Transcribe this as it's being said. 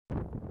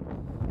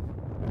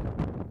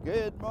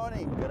Good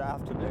morning, good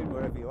afternoon,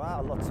 wherever you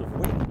are. Lots of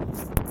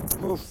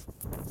wind. Oof.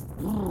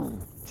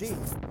 Gee,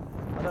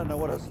 I don't know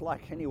what it's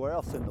like anywhere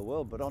else in the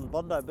world, but on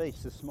Bondi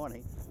Beach this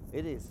morning,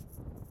 it is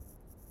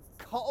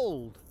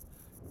cold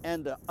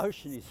and the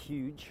ocean is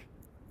huge.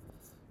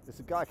 There's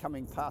a guy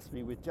coming past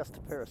me with just a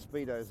pair of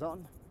Speedos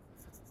on.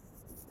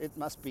 It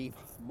must be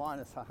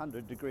minus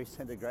 100 degrees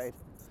centigrade,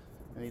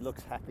 and he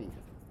looks happy.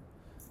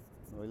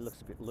 Well, he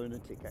looks a bit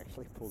lunatic,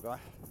 actually, poor guy.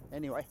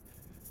 Anyway,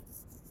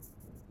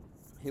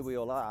 here we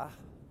all are,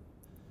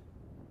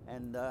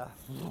 and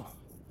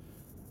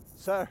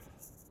so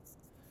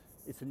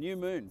it's a new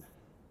moon.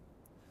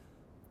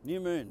 New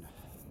moon.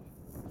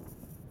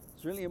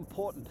 It's really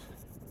important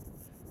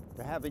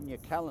to have in your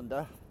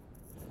calendar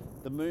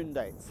the moon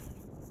dates.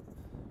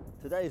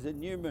 Today is a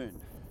new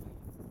moon.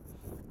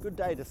 Good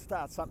day to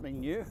start something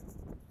new.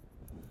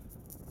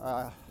 It's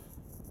a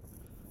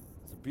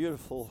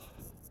beautiful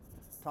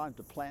time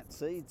to plant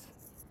seeds.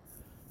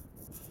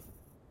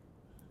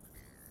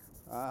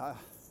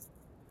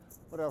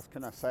 What else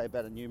can I say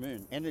about a new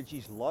moon?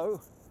 Energy's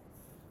low.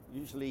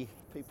 Usually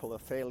people are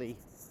fairly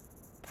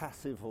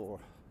passive, or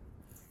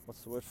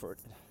what's the word for it?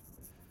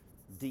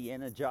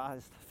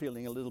 De-energized,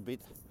 feeling a little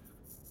bit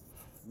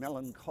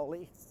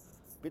melancholy,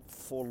 a bit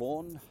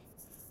forlorn,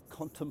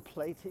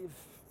 contemplative,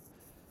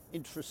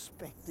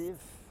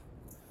 introspective,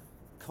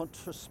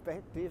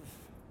 contraspective,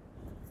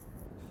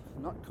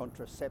 not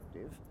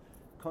contraceptive,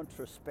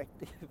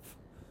 contraspective.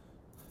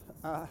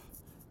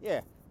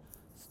 Yeah,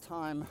 it's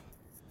time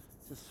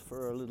just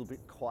for a little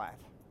bit quiet.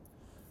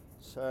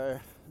 So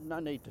no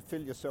need to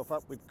fill yourself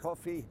up with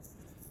coffee,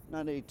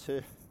 no need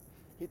to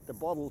hit the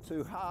bottle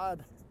too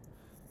hard.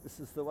 This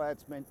is the way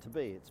it's meant to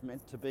be. It's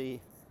meant to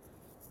be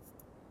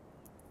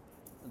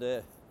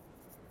the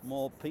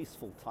more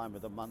peaceful time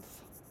of the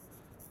month.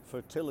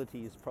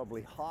 Fertility is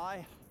probably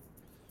high.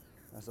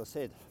 As I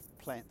said,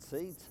 plant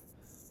seeds.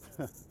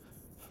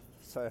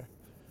 So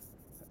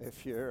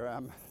if you're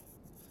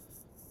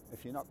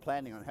not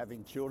planning on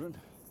having children,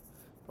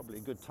 probably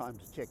a good time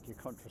to check your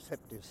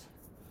contraceptives.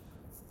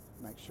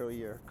 Make sure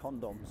your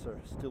condoms are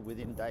still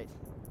within date.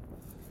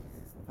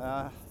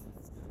 I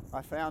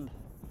found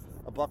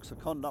a box of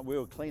condoms. We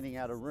were cleaning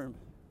out a room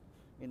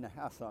in the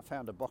house, and I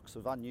found a box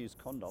of unused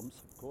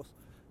condoms, of course,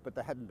 but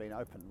they hadn't been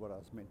opened, what I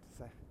was meant to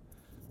say.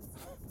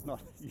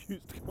 Not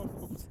used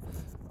condoms.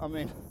 I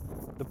mean,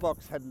 the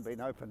box hadn't been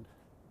opened.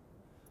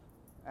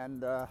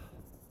 And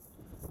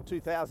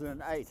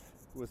 2008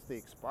 was the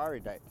expiry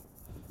date.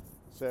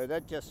 So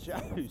that just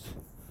shows,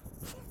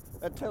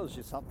 that tells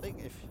you something.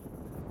 If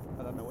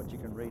I don't know what you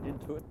can read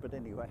into it, but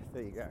anyway,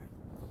 there you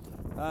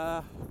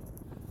go.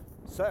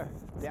 So,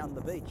 down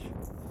the beach.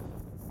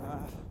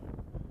 I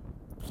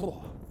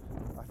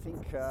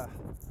think a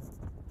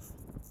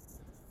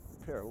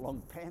pair of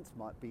long pants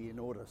might be in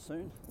order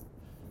soon.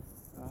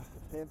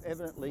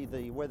 Evidently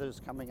the weather's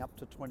coming up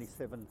to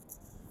 27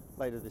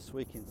 later this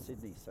week in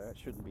Sydney, so it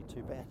shouldn't be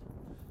too bad.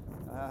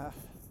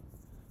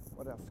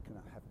 What else can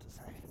I have to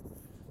say?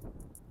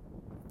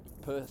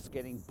 Perth's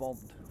getting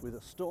bombed with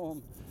a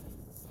storm.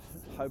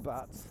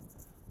 Hobart's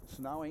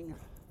snowing.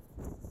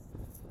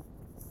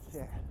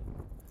 Yeah,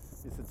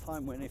 it's a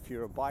time when, if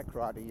you're a bike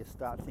rider, you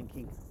start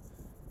thinking,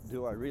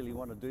 do I really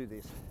want to do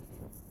this?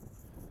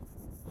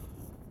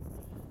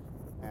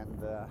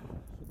 And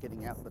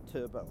getting out the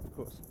turbo, of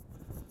course.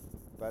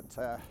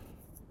 But,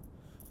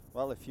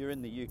 well, if you're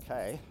in the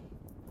UK,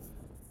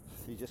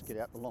 you just get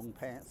out the long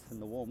pants and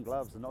the warm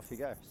gloves and off you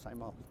go,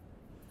 same old.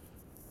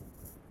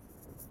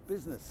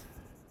 Business.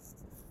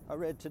 I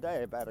read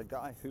today about a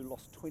guy who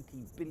lost $20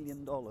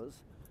 billion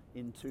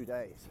in 2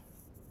 days.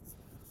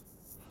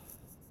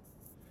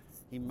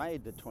 He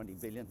made the 20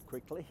 billion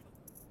quickly.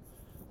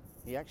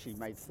 He actually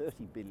made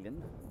 30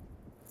 billion,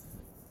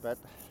 but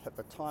at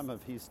the time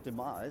of his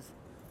demise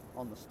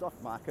on the stock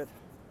market,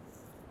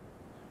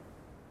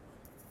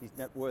 his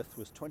net worth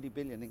was 20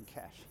 billion in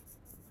cash.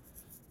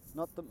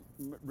 Not the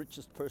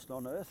richest person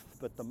on earth,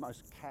 but the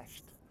most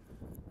cashed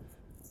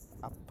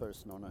up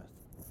person on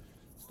earth,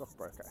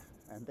 stockbroker.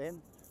 And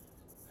then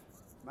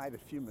made a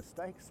few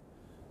mistakes,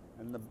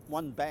 and the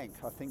one bank,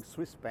 I think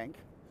Swiss Bank,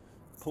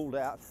 pulled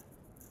out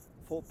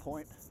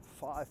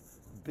 $4.5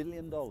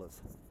 billion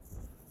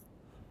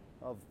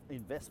of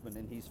investment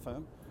in his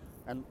firm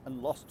and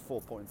lost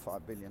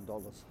 $4.5 billion.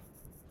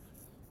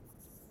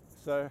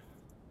 So,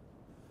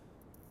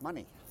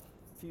 money,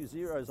 a few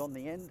zeros on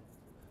the end.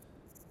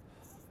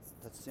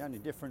 That's the only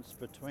difference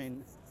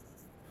between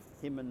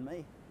him and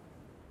me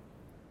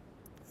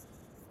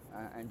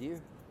and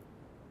you.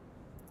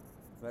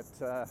 But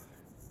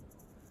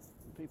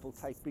people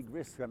take big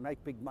risks, they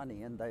make big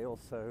money, and they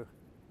also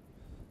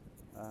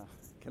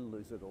can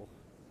lose it all.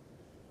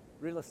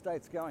 Real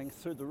estate's going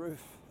through the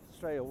roof,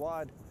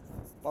 Australia-wide.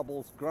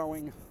 Bubble's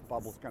growing,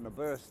 bubble's going to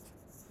burst.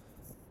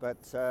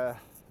 But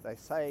they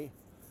say,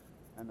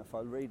 and if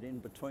I read in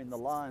between the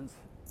lines,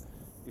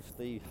 if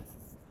the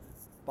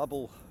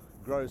bubble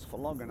grows for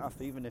long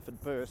enough, even if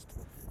it bursts,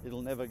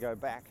 it'll never go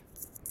back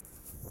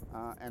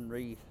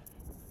and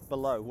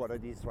below what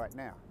it is right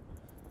now.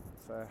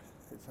 So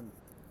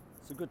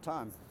it's a good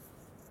time.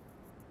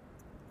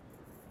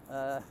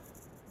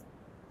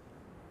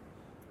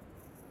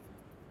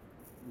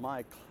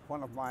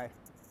 One of my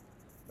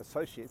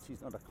associates,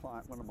 he's not a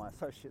client, one of my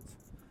associates,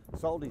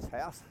 sold his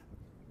house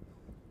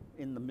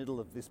in the middle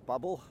of this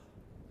bubble,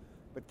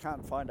 but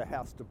can't find a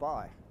house to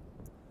buy.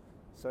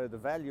 So the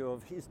value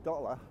of his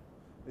dollar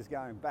is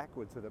going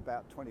backwards at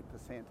about 20%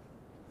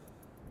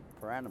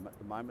 per annum at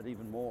the moment,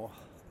 even more,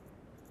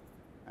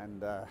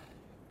 and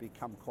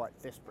become quite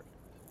desperate.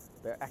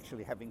 They're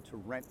actually having to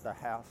rent the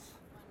house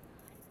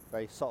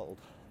they sold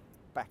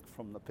back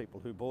from the people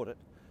who bought it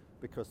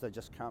because they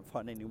just can't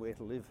find anywhere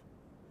to live.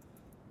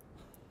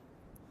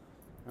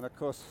 And of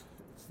course,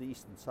 it's the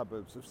eastern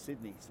suburbs of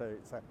Sydney, so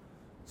it's a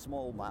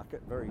small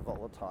market, very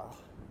volatile.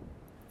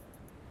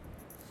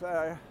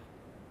 So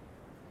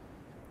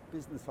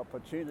business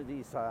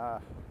opportunities are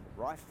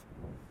rife.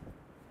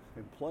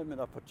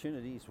 Employment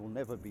opportunities will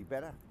never be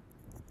better.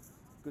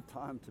 Good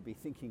time to be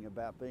thinking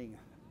about being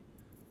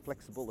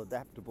flexible,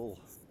 adaptable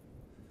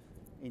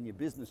in your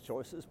business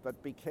choices,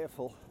 but be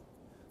careful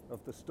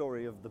of the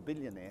story of the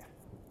billionaire.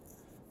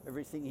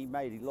 Everything he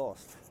made, he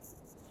lost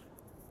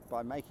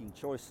by making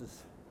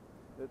choices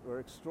that were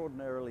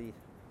extraordinarily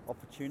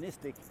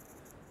opportunistic,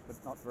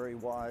 but not very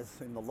wise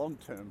in the long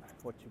term.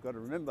 What you've got to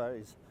remember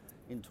is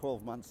in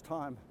 12 months'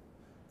 time,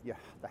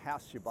 the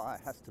house you buy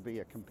has to be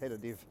it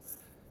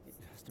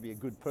has to be a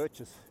good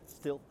purchase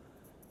still.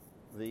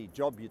 The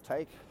job you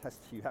take,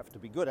 you have to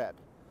be good at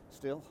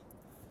still.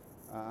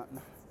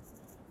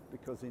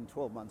 Because in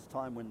 12 months'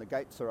 time, when the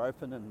gates are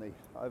open and the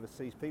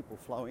overseas people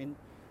flow in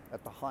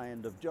at the high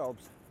end of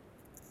jobs,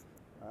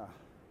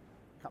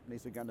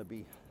 companies are going to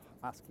be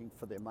asking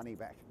for their money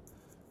back,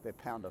 their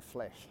pound of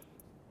flesh.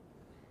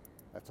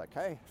 That's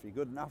okay if you're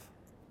good enough.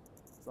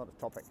 It's not a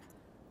topic.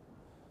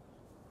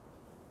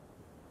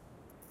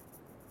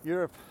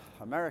 Europe,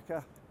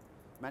 America,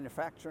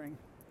 manufacturing,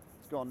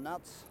 it's gone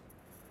nuts.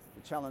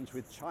 The challenge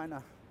with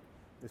China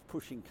is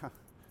pushing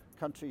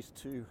countries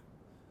to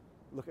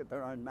look at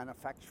their own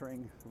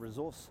manufacturing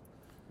resource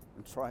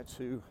and try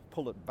to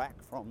pull it back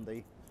from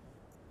the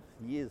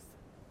years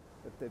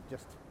that they've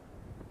just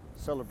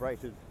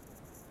celebrated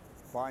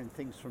buying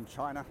things from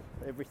China.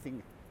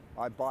 Everything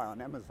I buy on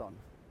Amazon,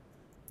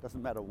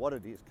 doesn't matter what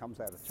it is, comes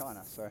out of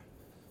China. So,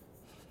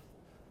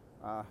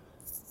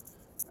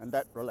 and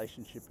that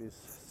relationship is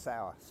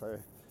sour. So,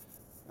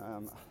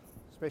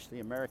 especially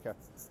America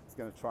is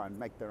going to try and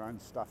make their own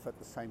stuff at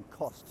the same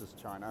cost as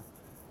China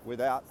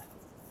without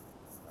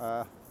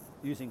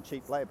using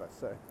cheap labour.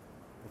 So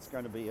it's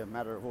going to be a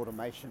matter of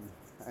automation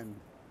and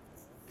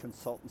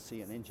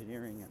consultancy and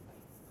engineering and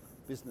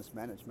business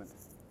management.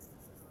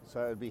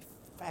 So it'd be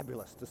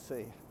fabulous to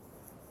see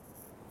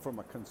from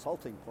a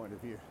consulting point of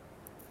view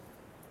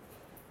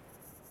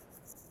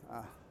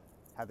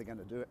how they're going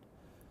to do it.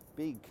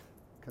 Big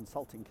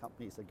consulting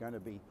companies are going to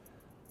be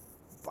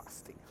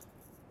busting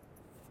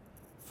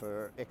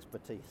for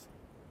expertise.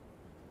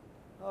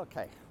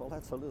 Okay, well,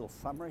 that's a little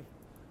summary.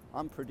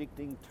 I'm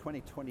predicting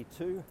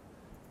 2022,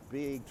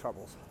 big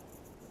troubles.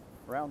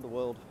 Around the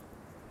world,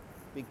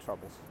 big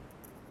troubles.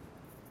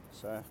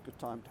 So, good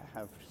time to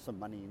have some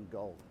money in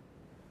gold.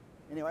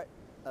 Anyway,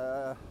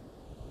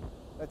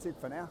 that's it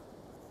for now.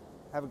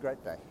 Have a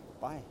great day.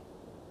 Bye.